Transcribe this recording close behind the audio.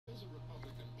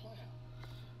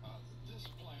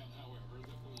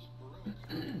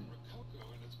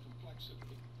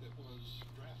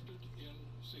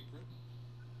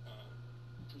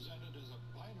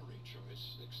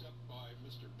choice except by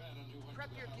Mr. Bannon, who went Prep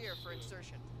to the your House, gear for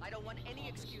insertion. I don't want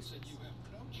any office and excuses. said, you have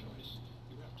no choice.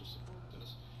 You have to support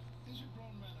this. These are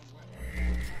grown men and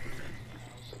women.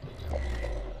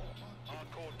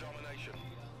 Hardcore domination.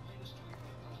 The latest tweet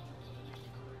by the president that I just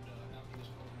occurred after this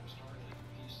program started.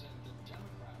 He said that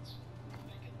Democrats will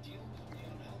make a deal with me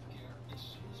on health care as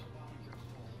soon as Obamacare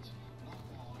folds. Not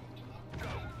long, do not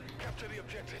Go! Capture the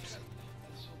objectives.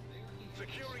 And so they're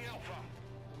Securing Alpha.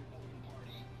 the Republican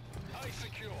Party A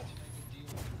secure. to make a deal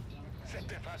with the Democrats. Set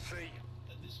FSC.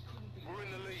 And this couldn't be We're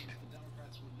in the lead. The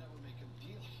Democrats would never make a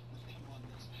deal with him on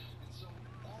this. And so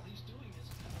all he's doing is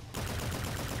kind of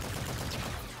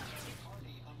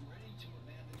party, I'm ready to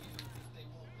abandon you if they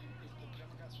won't, if the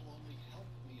Democrats will only help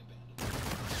me abandon you.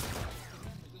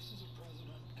 Remember, this is a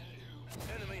president who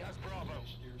Enemy has Bravo.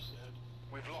 last year said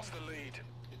We've lost the lead.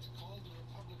 it's called the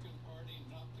Republican Party,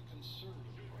 not the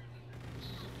Conservative Party. This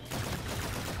is a man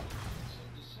who said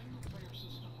the single-payer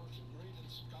system works great in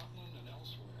Scotland and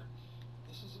elsewhere.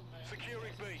 This is a man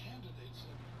Securing who, as a B. candidate,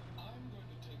 said, I'm going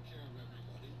to take care of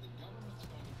everybody. The government's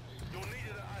going to pay for You're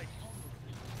needed at A. everything.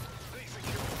 B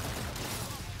secure.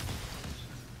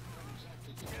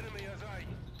 Exactly. Enemy has A.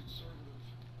 The conservative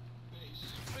base.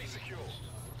 C secure.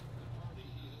 The party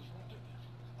he has rented.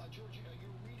 Georgie,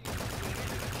 you're reading.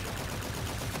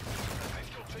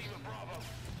 Pistol team of Bravo.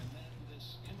 And then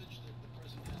this image that the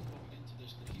president had going into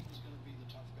this, that he was going to be the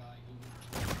tough guy who would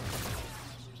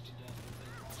members to death if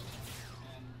they lost him.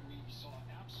 And we saw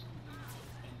absolutely no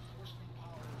enforcement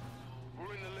power, no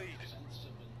We're in the lead.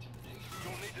 sense of intimidation.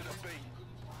 You're needed at B.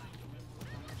 Couldn't find a member of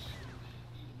Congress who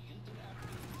even hinted at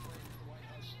being afraid of the White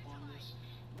House on this.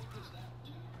 What does that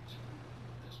do to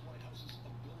this White House's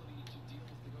ability to deal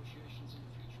with negotiations in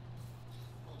the future?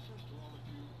 Well, first of all, if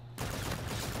you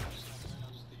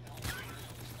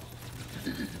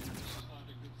this is not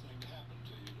a good thing to happen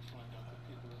to you, to find out that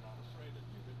people are not afraid of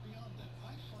you. But beyond that,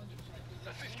 I find it frankly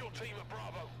Assist your team of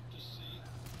Bravo. to see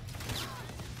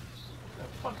Where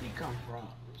the fuck he come from?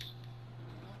 Congress who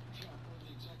do not jump where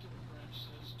the executive branch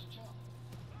says to jump.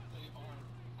 They are,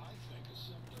 I think, a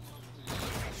symptom of the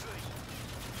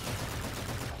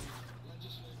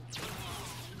legislative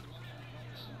running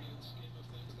a simian scheme of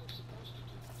things they're supposed to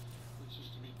do, which is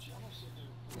to be jealous of their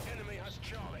Enemy has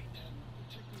Charlie. and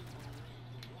particularly when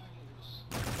we're the rivalrous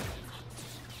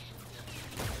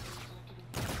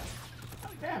Oh,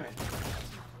 damn it.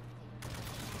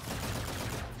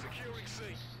 Securing C.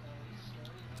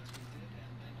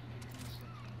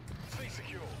 C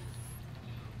secure.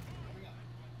 coming up.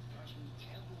 Congressman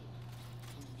Ted Lieu,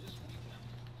 who this weekend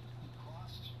he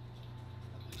crossed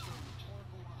at least a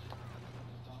rhetorical line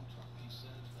with Donald Trump. He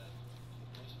said that the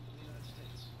President of the United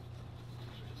States,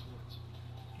 these are his words,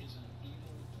 is an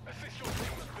evil. Assist your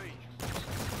team at B.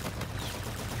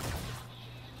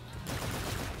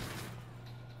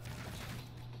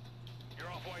 You're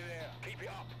halfway there. Keep it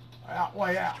up.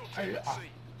 Way out. Assist your team at C.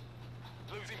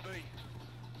 Losing B.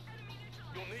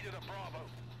 You're needed at Bravo.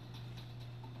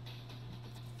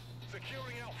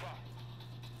 Securing Alpha.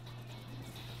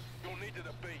 You're needed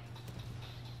at B.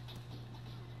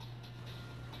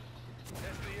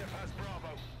 SDF has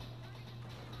Bravo.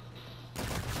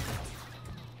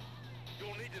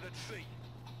 You're needed at C.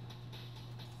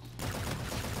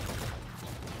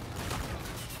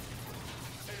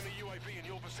 Enemy UAV in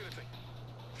your vicinity.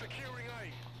 Securing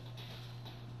A.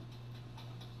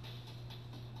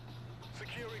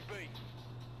 Securing B.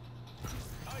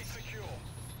 A secure.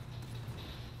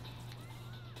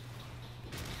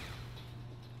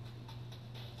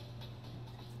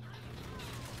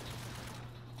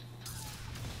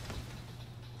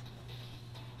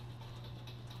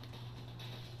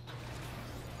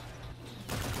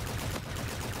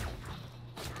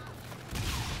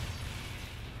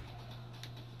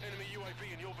 Enemy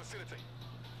UAV in your vicinity.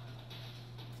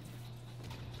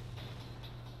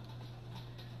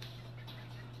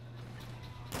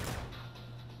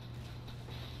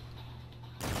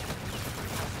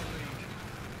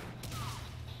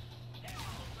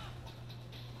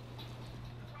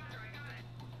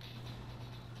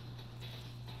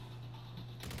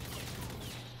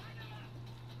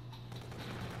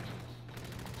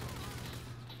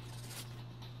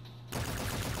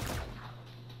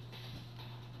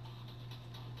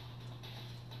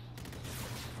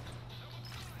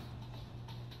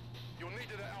 You're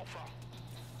needed at Alpha.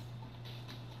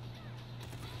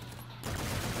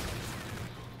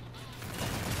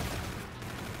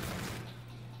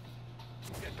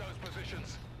 Get those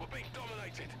positions. We're being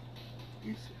dominated.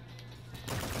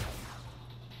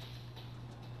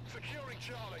 Securing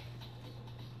Charlie.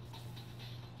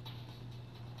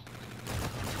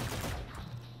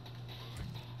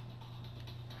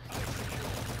 A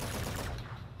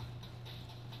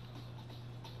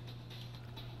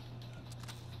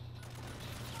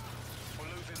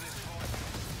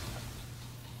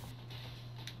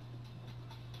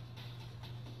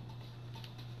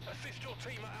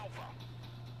team at Alpha.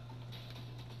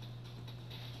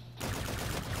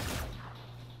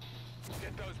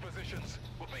 Get those positions.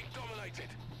 We're being dominated.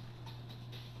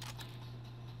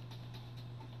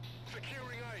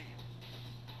 Securing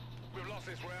A. We've lost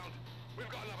this round. We've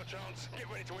got another chance. Get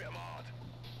ready to hit them hard.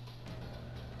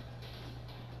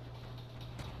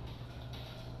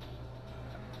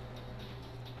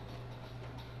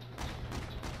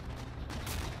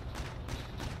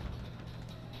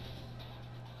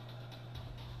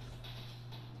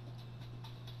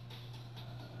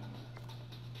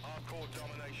 Hardcore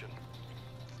domination.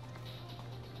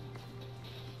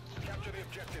 Capture the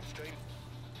objectives, team.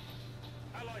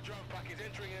 Allied drone pack is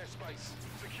entering airspace.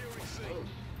 Securing C.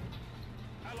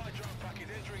 Allied drone pack is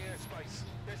entering airspace.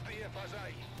 SDF has A.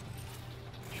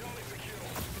 Charlie secure.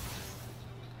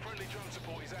 Friendly drone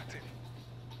support is active.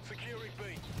 Securing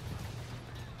B.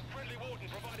 Friendly Warden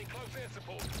providing close air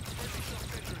support. Friendly shock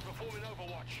sentry performing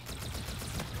overwatch.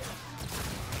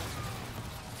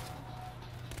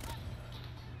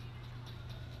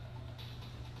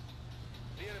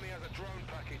 The enemy has a drone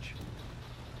package.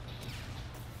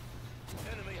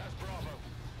 Enemy has Bravo.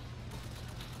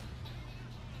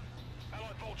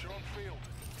 Allied Vulture on field.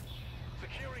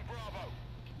 Securing Bravo.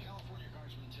 California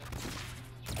Guardsmen tip.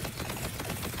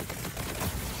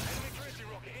 Enemy Tracy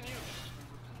rocket in use.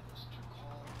 To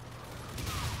call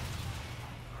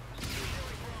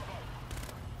Securing Bravo.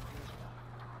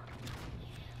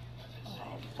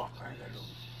 Oh, fuck, I gotta go.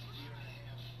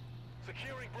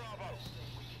 Securing Bravo.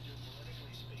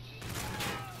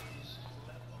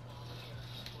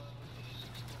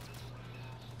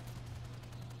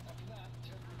 After that,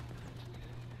 Ted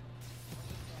tweeted,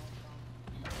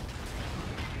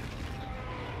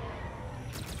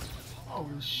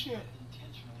 Holy shit.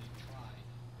 intentionally try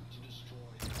to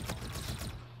destroy their borders.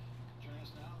 Joining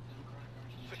us now, Democratic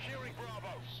Guardsmen Securing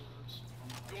Bravo. serves from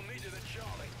the You'll need it at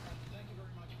Charlie. Thank you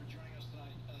very much for joining us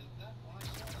tonight. When I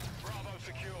saw that, Bravo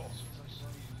secure. as soon as I saw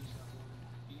you use that word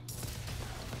evil,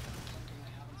 something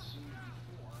I haven't seen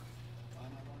before,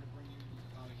 and I wanted to bring you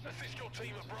here. Assist your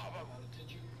team at Bravo. Did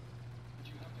you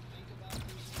have to think about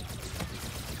using that?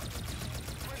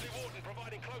 Friendly Warden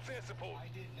providing close air support. I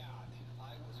did not.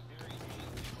 I was very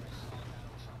angry when I saw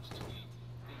Donald Trump's tweet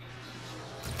because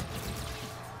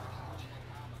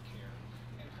Obamacare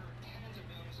and hurt tens of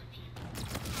millions of people.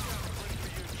 Ready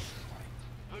for use.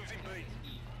 Losing B.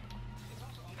 It's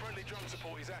also Friendly drone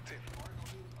support is active.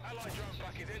 Allied drone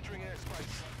pack is entering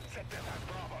airspace. Set them at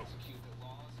Bravo. execute the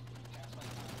laws passed by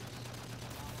Congress.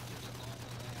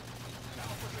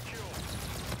 Alpha secure.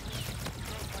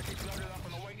 Drone package loaded up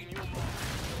and awaiting your mark.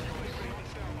 UAV on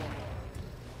standby.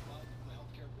 The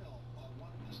healthcare bill,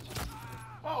 one this time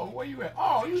Oh, where you at?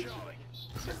 Oh, you Charlie.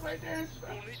 sit right there.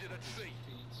 You'll need it at C.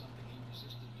 defeat something he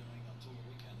resisted doing until the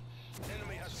weekend.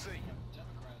 Enemy has C.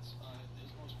 Democrats,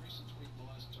 his most recent tweet in the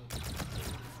last 2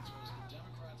 minutes was the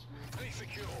Democrats will B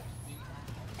secure.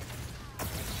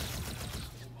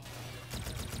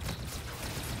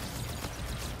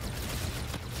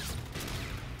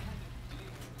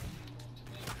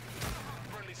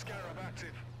 Friendly Scarab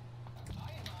active.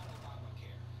 I am on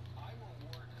Obamacare. I will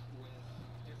work with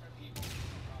different people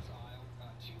across the aisle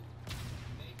to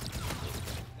make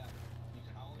that you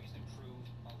can always improve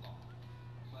a law.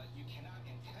 But you cannot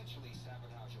intentionally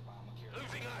sabotage Obamacare.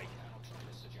 Losing A. Donald Trump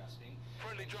is suggesting.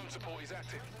 Friendly drone support is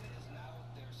active. President is now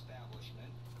their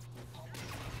establishment.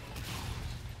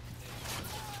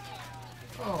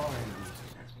 Oh, I didn't see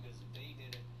that. It's because they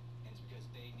did it, and it's because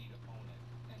they need to own it.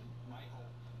 And my hope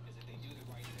is that they do the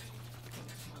right thing,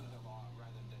 through the law,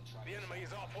 rather than try The to enemy is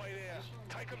halfway there.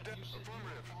 Take them down.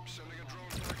 Affirmative. Sending a drone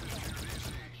package to your DC.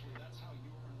 Actually, that's how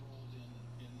you were enrolled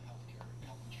in healthcare,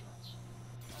 health insurance.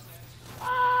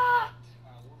 Ah!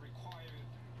 We're required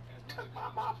as Took my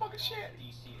motherfucking shit.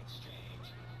 DC exchange,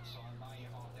 so I'm buying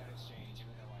off that exchange,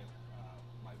 even though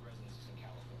my residence is in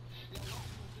California. Yeah, a lot of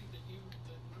people think that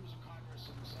members of Congress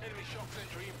and the Senate Enemy shock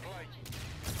sentry in play.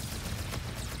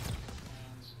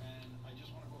 plans, and I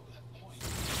just want to go to that point.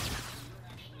 You're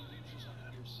actually users of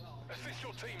it yourself. Assist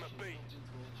your team at B. Built into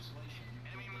the legislation.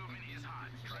 Enemy movement is hot.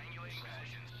 Triangulating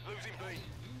positions. Losing B. As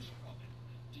a user of it,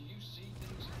 do you see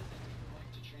things in it that you would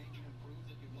like to change and improve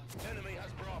that you'd like to Enemy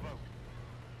has Bravo.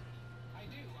 I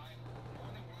do. I'm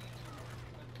more than willing to work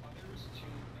with others to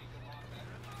make the law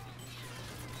better. I think we should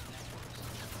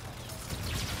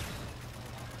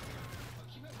but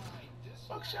keep in mind, this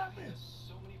Fuck law shot me. has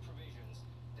so many provisions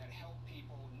that help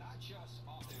people not just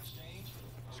off the exchange.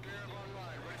 Scarab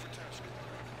online, ready for test.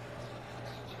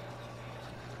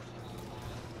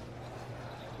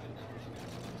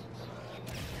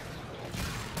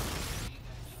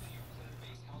 Even your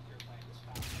clear-based healthcare plan was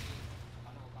found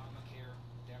under Obamacare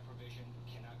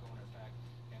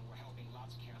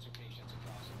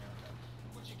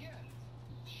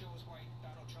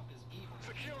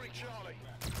Losing Charlie.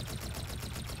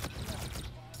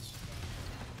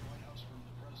 White House from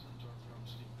the president or from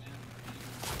Steve Bannon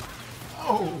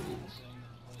Oh. saying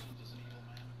that the president is an evil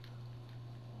man?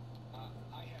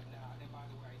 I have not, and by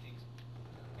the way, I think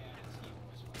Bad is evil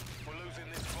as well. We're losing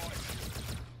this fight.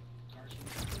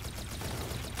 Congressman, I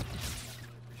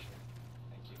really appreciate it.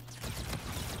 Thank you.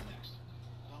 Next,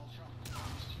 Donald Trump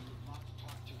wants to not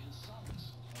talk to his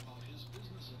sons about his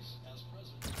businesses as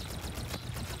president.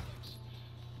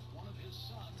 One of his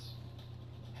sons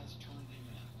has turned him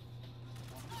in.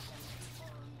 One of his sons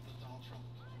confirmed that Donald Trump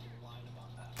lied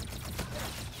about that.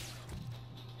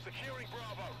 Securing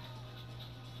Bravo.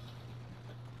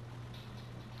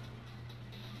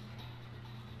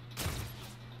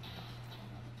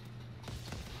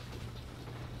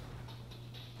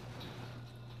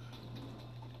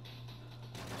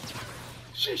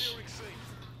 Sheesh. Securing C.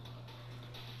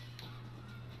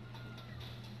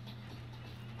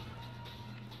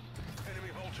 Enemy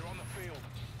Vulture on the field.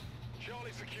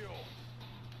 Charlie secure.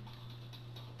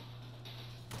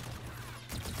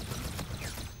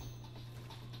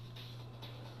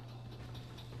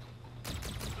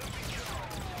 Losing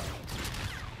Charlie.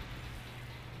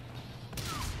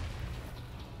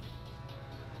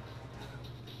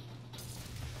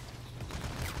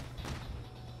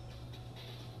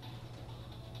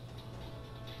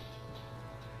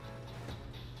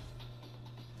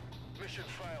 Mission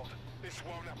failed. This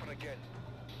won't happen again.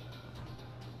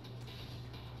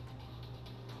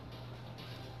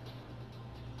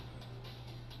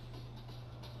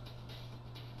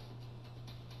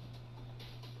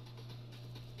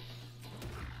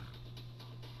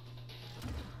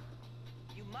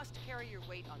 You must carry your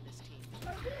weight on this team.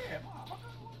 Yeah,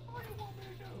 motherfucker. What do you want me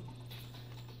to do?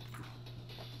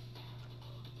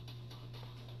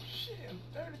 Shit, I'm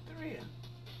 33 and